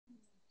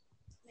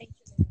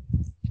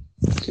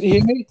Can you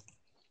hear me?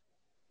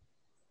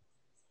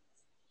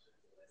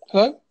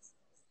 Hello?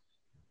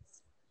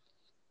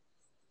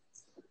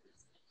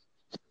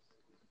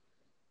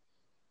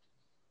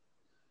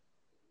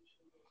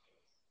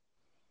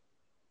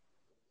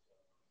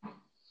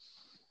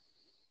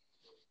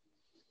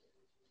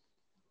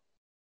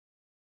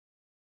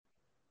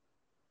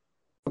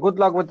 Good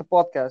luck with the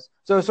podcast.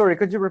 So sorry,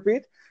 could you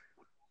repeat?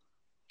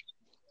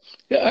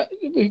 Yeah,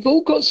 we've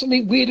all got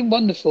something weird and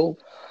wonderful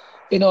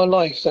in our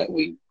life that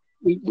we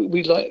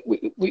like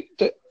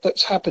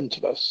that's happened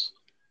to us.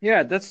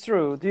 Yeah, that's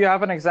true. Do you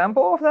have an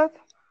example of that?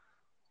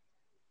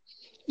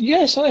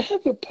 Yes, I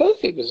have a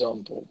perfect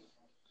example.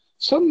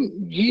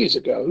 Some years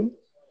ago,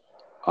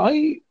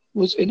 I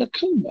was in a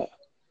coma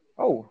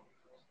Oh,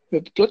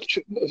 with blood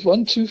sugar of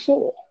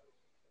 124.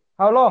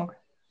 how long?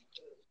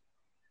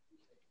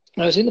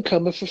 I was in a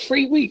coma for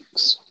 3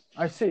 weeks,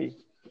 I see.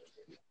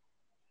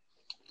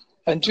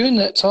 and during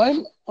that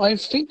time,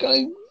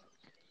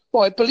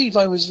 I believe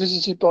I was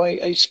visited by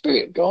a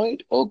spirit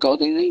guide or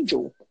guardian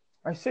angel.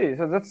 I see.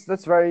 So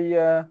that's very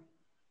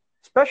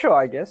special,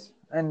 I guess,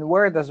 and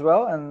weird as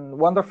well, and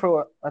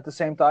wonderful at the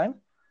same time.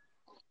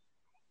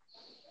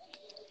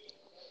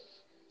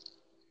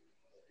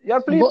 Yeah,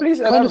 What please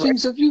kind of elaborate.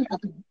 things have you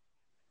happened?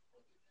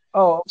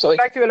 Oh, would you Sorry.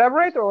 like to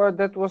elaborate, or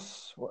that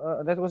was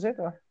it?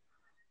 Or?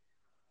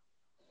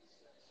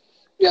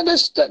 Yeah,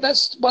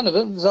 that's one of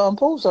the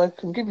examples. I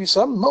can give you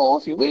some more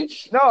if you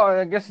wish. No,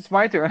 I guess it's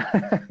my turn.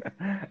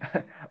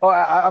 Oh,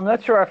 I'm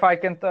not sure if I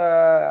can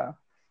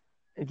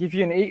give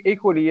you an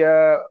equally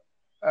uh,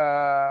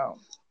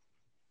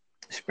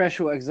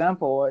 special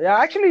example. Yeah,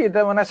 actually,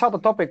 when I saw the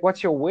topic,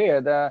 what's your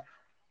weird?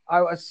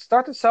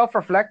 Started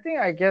self-reflecting.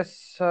 I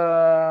guess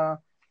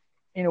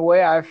in a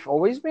way, I've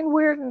always been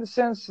weird in the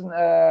sense,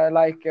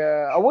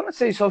 I wouldn't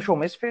say social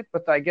misfit,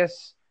 but I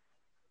guess,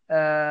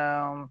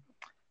 but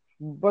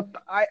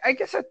I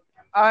guess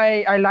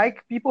I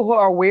like people who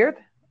are weird,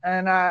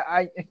 and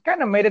I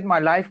kind of made it my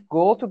life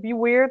goal to be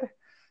weird.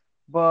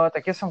 But I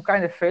guess I'm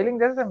kind of failing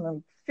that, and I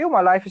feel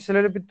my life is a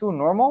little bit too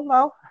normal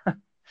now.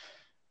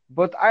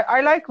 But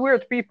I like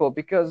weird people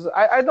because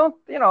I don't,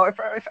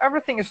 if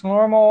everything is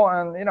normal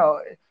and,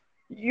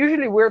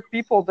 usually weird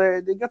people,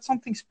 they got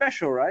something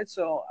special, right?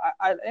 So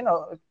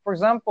for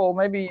example,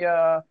 maybe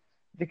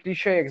the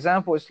cliche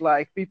example is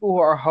like people who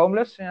are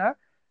homeless, and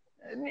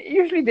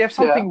usually they have Yeah,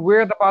 something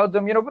weird about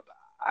them, but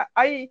I,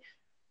 I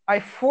I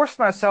forced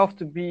myself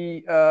to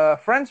be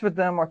friends with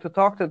them or to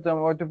talk to them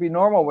or to be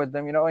normal with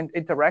them, and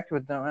interact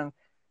with them. And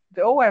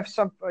they all have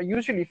some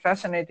usually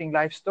fascinating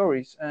life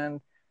stories.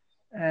 And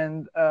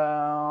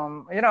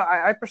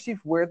I perceive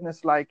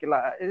weirdness like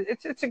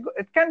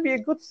it can be a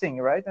good thing,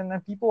 right? And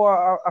then people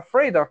are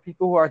afraid of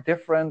people who are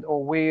different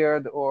or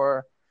weird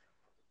and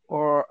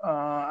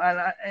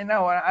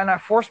I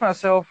force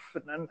myself,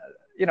 and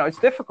it's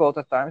difficult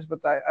at times,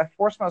 but I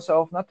force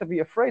myself not to be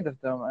afraid of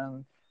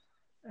them,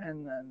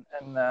 and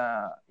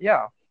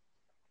yeah.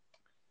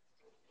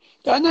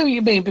 I know what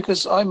you mean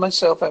because I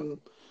myself am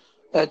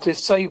a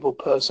disabled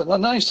person,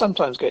 and I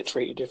sometimes get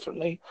treated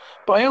differently.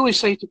 But I always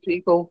say to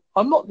people,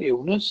 I'm not the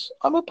illness;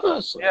 I'm a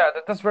person. Yeah,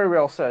 that's very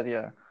well said.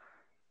 Yeah.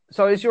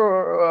 So is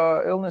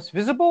your illness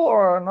visible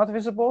or not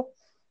visible?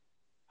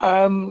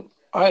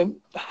 I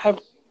have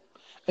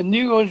a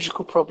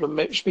neurological problem,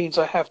 which means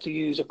I have to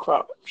use a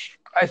crutch,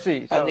 I see.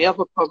 and So the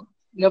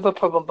other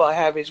problem I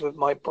have is with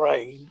my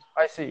brain,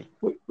 I see.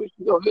 which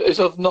is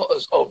not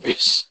as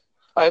obvious.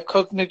 I have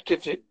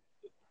cognitive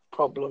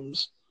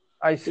problems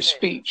I with see.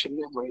 speech and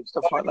memory and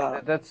stuff like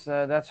that.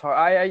 That's hard.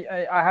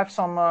 I have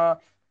some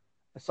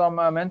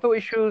mental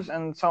issues,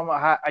 and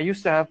I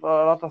used to have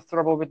a lot of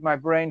trouble with my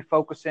brain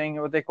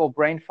focusing, what they call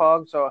brain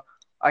fog. So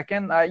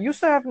I used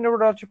to have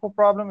neurological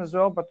problem as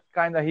well, but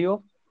kind of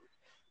healed.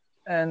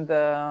 And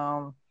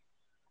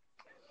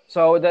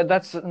so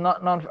that's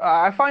not non.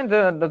 I find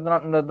the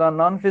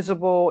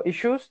non-visible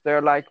issues,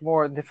 they're like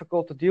more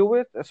difficult to deal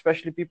with,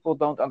 especially people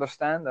don't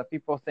understand that.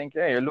 People think,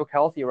 hey, you look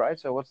healthy, right?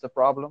 So what's the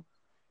problem?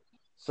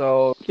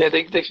 So Yeah,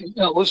 they think,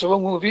 oh, what's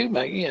wrong with you,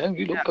 mate?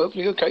 You look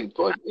perfectly okay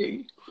by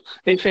me.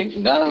 They think,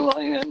 no,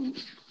 I am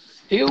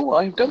ill.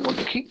 I don't want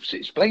to keep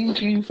explaining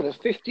to you for the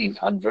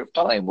 1500th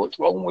time what's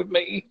wrong with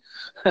me.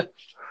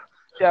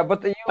 yeah,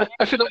 but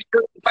I feel like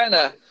a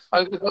banner.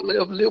 I've got a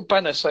little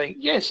banner saying,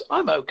 yes,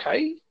 I'm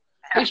okay.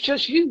 It's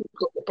just you who've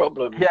got the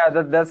problem. yeah,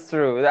 that's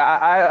true.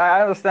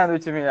 I understand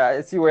what you mean.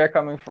 I see where you're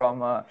coming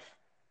from.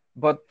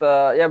 But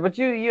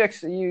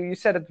you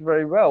said it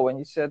very well when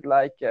you said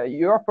like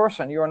you're a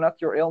person. You're not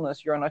your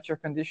illness. You're not your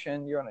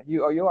condition.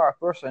 You are a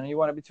person. You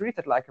want to be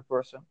treated like a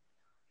person.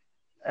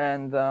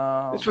 And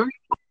It's very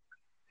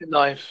important in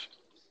life.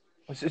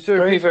 so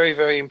Very, very,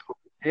 very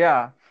important.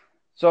 yeah.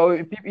 So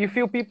you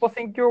feel people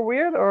think you're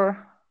weird,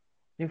 or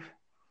you?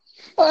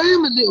 I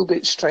am a little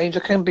bit strange. I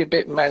can be a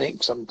bit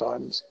manic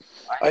sometimes.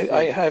 I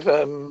I see. have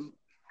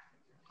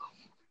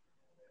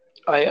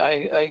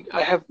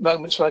I have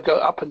moments where I go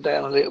up and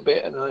down a little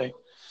bit, and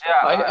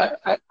Yeah.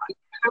 I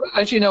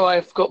as you know,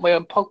 I've got my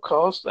own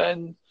podcast,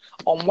 and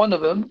on one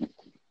of them,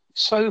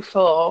 So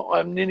far,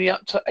 I'm nearly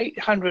up to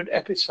 800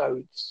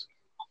 episodes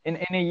In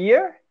a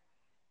year?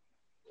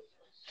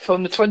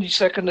 from the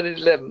 22nd and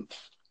 11th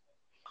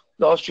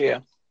last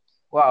year.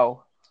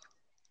 Wow.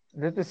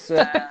 That is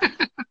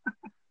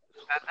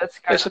that's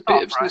kind It's of a bit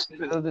tough, of right?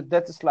 listening. So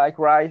that is like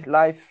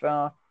life.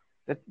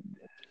 That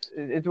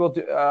it will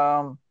do.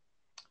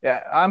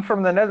 Yeah, I'm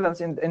from the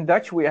Netherlands. In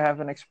Dutch, we have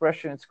an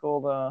expression. It's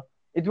called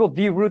it will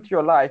deroot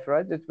your life,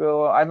 right? It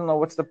will. I don't know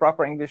what's the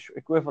proper English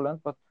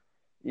equivalent, but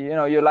you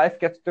know, your life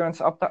gets turned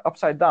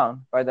upside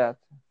down by that,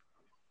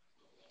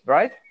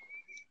 right?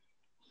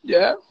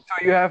 Yeah.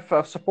 So you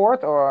have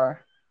support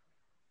or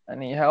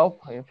any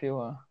help if you.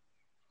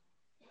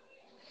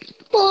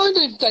 Well, I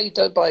do day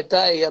by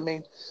day. I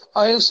mean,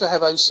 I also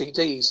have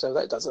OCD, so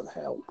that doesn't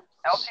help.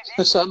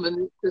 LCD? So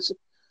there's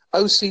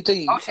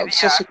OCD, OCD, yeah,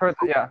 obsessive.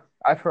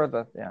 I've heard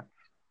that, yeah.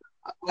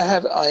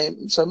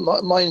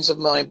 Mine's of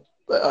mine.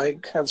 I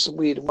have some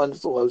weird,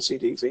 wonderful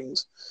OCD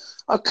things.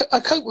 I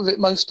cope with it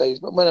most days,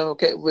 but when I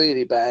get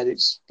really bad,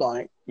 it's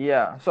like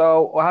Yeah.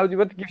 So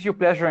what gives you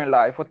pleasure in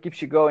life? What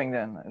keeps you going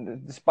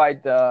then,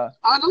 despite the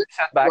I like to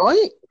setbacks?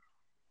 write.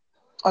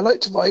 I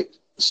like to write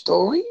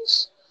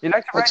stories. You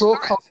like to I write draw.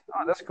 stories?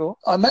 Oh, that's cool.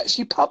 I'm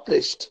actually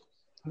published.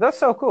 That's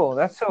so cool.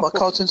 That's so My cool.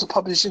 cartoons are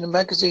published in a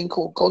magazine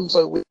called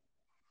Gonzo.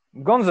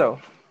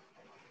 Gonzo.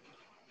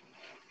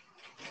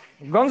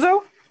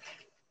 Gonzo?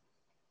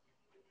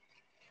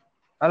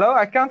 Hello,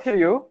 I can't hear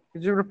you.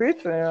 Could you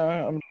repeat?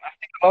 I think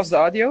I lost the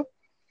audio.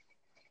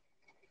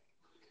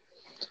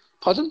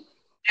 Pardon?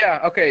 Yeah.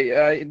 Okay.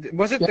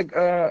 Was it Yeah.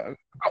 the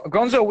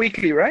Gonzo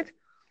Weekly, right?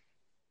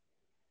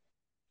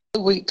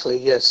 Weekly,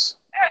 yes.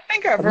 Yeah, I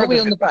think I've I'm heard normally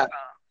of on it. the back.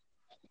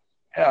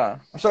 Yeah.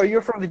 So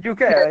you're from the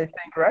UK, I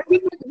think, right?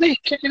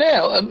 Check it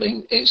out. I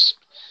mean, it's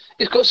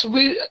got some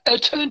really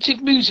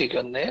alternative music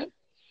on there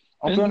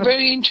and Alternative.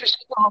 very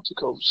interesting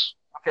articles.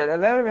 Okay,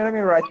 let me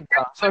write it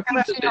down. So can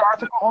I see your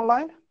article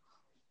online?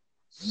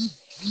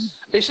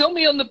 It's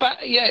normally on the back.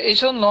 Yeah,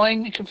 it's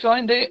online. You can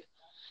find it.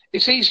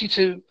 It's easy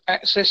to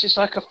access. It's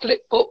like a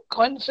flip book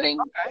kind of thing.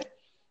 Okay.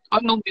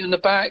 I'm normally on the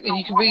back, and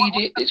you can read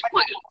it. It's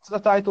quite. What's the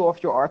title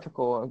of your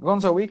article?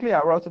 Gonzo Weekly. I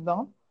wrote it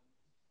down.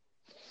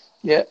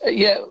 Yeah.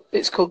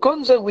 It's called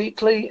Gonzo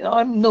Weekly.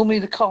 I'm normally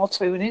the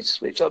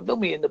cartoonist, which I'm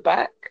normally in the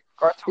back.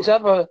 Cartoon. There's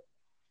other.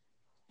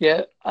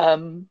 Yeah.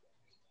 And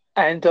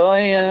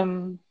I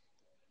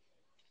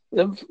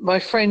my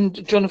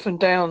friend Jonathan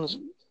Downs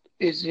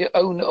is the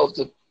owner of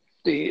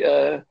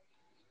the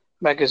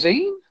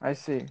magazine. I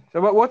see.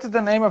 So what is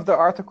the name of the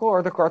article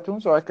or the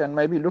cartoon so I can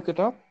maybe look it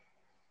up?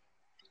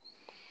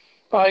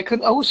 I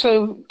can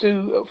also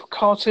do a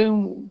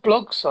cartoon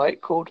blog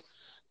site called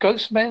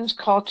Ghostman's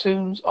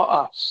Cartoons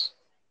Are Us.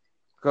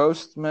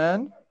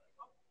 Ghostman.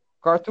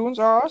 Cartoons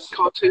are us?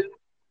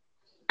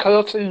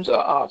 Cartoons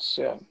are us,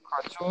 yeah.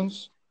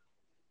 Cartoons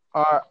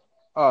are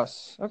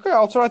us. Okay,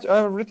 I'll try to.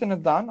 I've written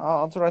it down.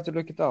 I'll try to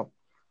look it up.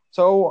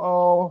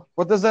 So,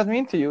 what does that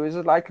mean to you? Is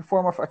it like a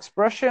form of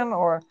expression,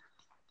 or?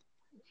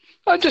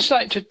 I just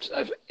like to,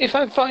 if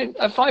I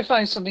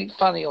find something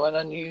funny or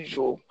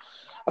unusual,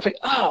 I think,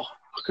 oh,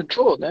 I could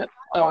draw on that.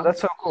 Oh,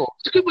 that's so cool.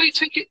 It's a good way to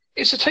take it.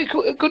 It's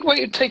a good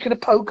way of taking a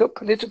poke at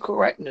political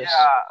correctness.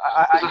 Yeah,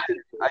 I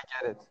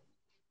get it. What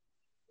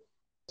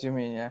do you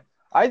mean? Yeah.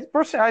 I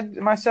personally,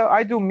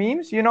 I do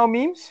memes. You know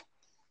memes?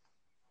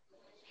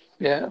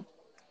 Yeah.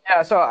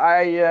 Yeah. So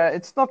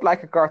it's not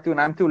like a cartoon.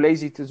 I'm too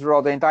lazy to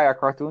draw the entire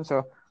cartoon,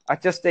 so I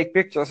just take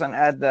pictures and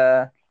add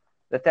the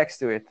text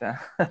to it.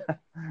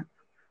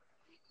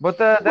 But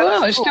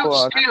that's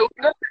cool.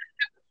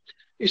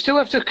 You still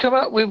have to come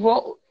up with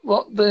what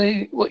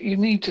you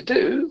need to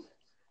do.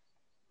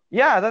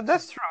 Yeah,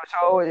 that's true.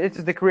 So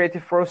it's the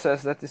creative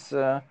process that is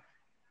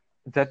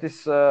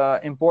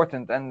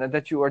important, and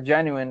that you are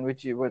genuine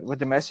with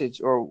the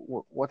message or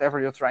whatever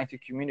you're trying to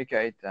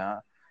communicate.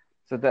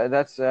 So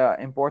that's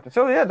important.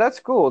 So yeah, that's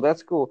cool.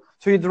 That's cool.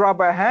 So you draw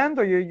by hand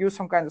or you use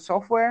some kind of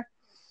software?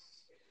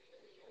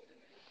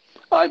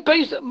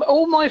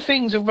 All my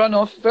things are run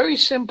off very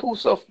simple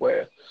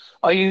software.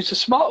 I use a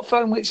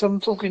smartphone, which I'm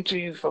talking to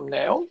you from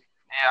now.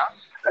 Yeah.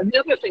 And the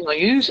other thing I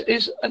use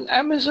is an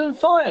Amazon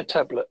Fire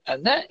tablet,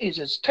 and that is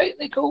as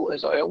technical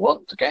as I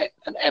want to get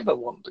and ever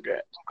want to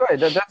get. Okay,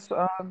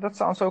 that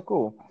sounds so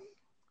cool.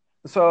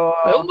 So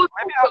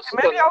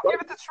maybe I'll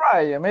give it a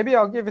try. Maybe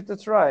I'll give it a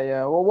try.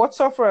 Well, what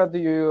software do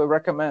you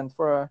recommend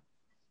for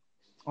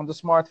on the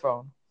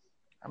smartphone?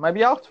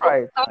 Maybe I'll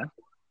try it.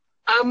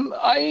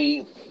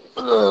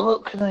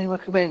 What can I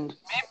recommend?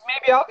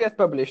 Maybe I'll get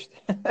published.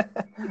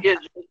 Yeah.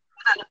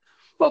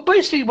 Well,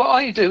 basically, what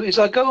I do is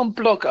I go on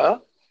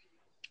Blogger,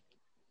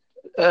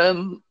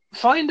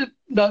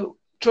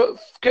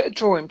 get a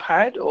drawing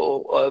pad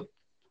or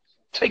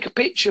take a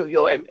picture of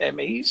your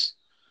MEs.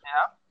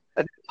 Yeah.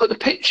 And put the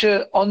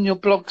picture on your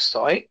blog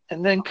site,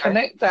 and then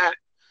connect that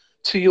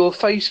to your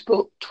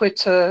Facebook,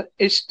 Twitter,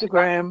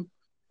 Instagram,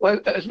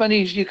 as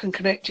many as you can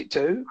connect it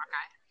to. Okay.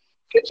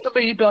 Get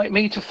somebody like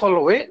me to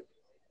follow it,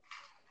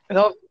 and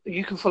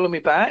you can follow me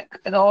back,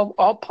 and I'll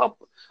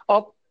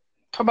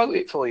promote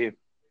it for you.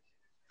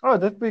 Oh,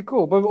 that'd be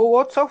cool. But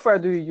what software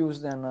do you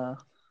use then?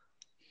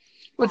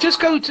 Well, just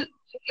go to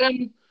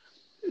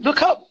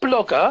look up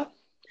Blogger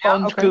Yeah.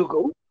 on Okay.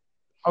 Google,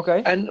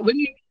 Okay. and when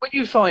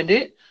you find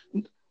it,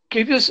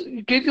 give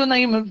your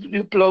name of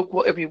your blog,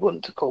 whatever you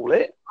want to call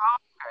it.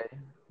 Okay.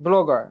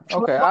 Blogger.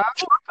 Okay.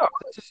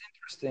 This is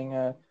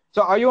interesting.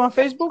 So, are you on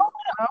Facebook?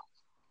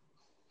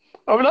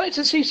 I would like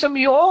to see some of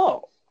your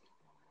art.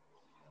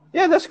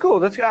 Yeah, that's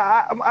cool.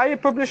 I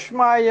publish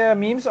my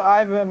memes. I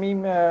have a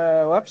meme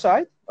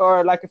website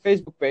or like a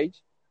Facebook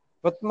page,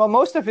 but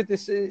most of it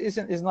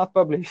is not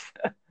published.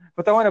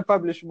 But I want to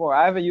publish more.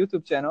 I have a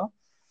YouTube channel.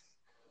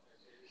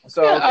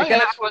 So Yeah, I can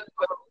have one.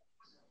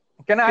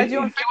 I add you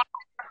on?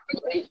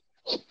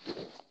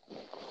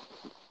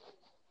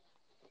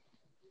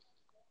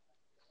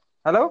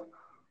 Hello?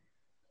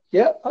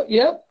 Yeah,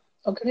 yeah,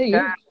 I can hear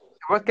you.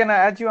 What can I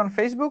add you on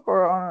Facebook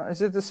or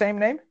is it the same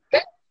name?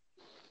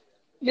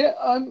 Yeah,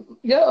 I'm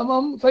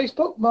on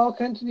Facebook,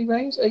 Mark Anthony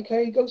Rains,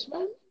 aka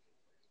Ghostman.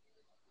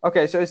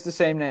 Okay, so it's the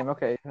same name.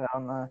 Okay. It's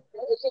always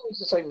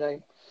the same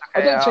name. Okay,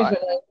 I don't change my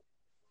name.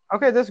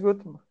 Okay, that's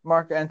good.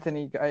 Mark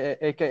Anthony,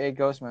 aka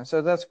Ghostman.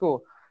 So that's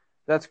cool.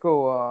 That's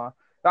cool.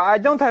 I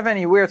don't have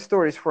any weird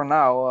stories for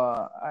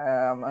now.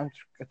 I'm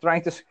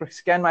trying to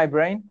scan my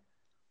brain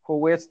for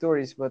weird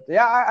stories, but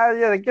yeah,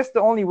 I guess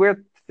the only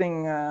weird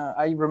thing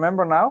I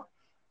remember now,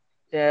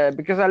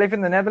 because I live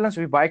in the Netherlands,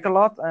 we bike a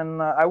lot,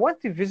 and I went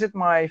to visit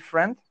my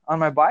friend on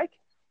my bike,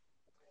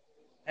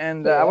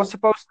 and I was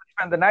supposed to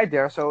spend the night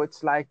there. So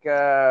it's like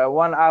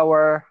 1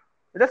 hour.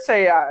 Let's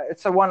say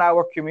it's a 1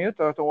 hour commute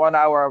or a 1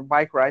 hour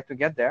bike ride to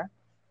get there.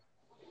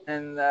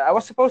 And I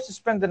was supposed to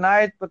spend the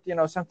night, but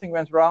something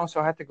went wrong,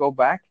 so I had to go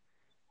back.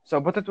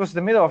 But it was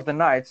the middle of the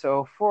night,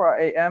 so 4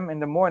 a.m. in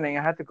the morning,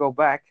 I had to go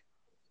back.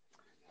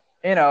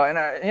 And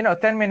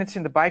 10 minutes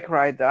in the bike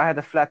ride, I had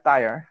a flat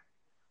tire.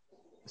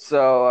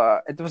 So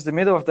it was the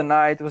middle of the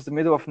night. It was the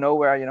middle of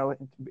nowhere,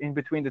 in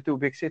between the two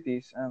big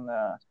cities, and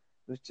it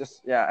was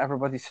just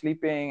everybody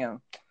sleeping,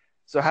 and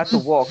so I had to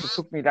walk. It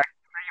took me like 3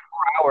 or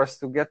 4 hours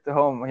to get to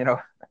home,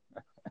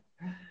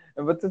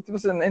 But it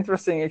was an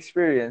interesting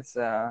experience.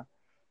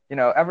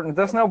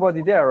 There's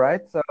nobody there,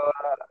 right? So,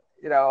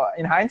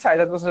 in hindsight,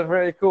 that was a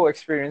very cool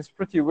experience.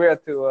 Pretty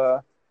weird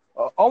to,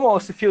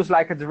 almost it feels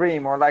like a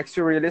dream or like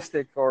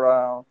surrealistic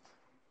so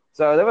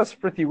that was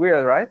pretty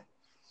weird, right?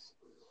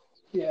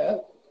 Yeah.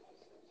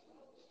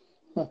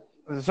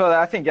 So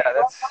I think,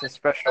 that's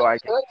special, I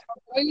guess.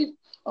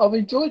 I've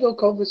enjoyed our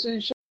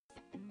conversation.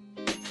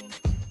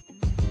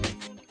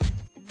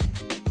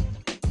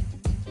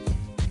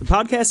 The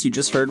podcast you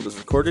just heard was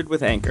recorded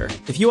with Anchor.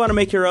 If you want to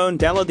make your own,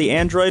 download the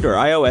Android or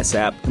iOS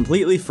app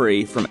completely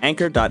free from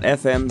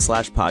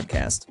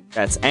anchor.fm/podcast.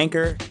 That's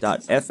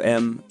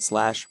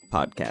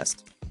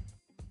anchor.fm/podcast.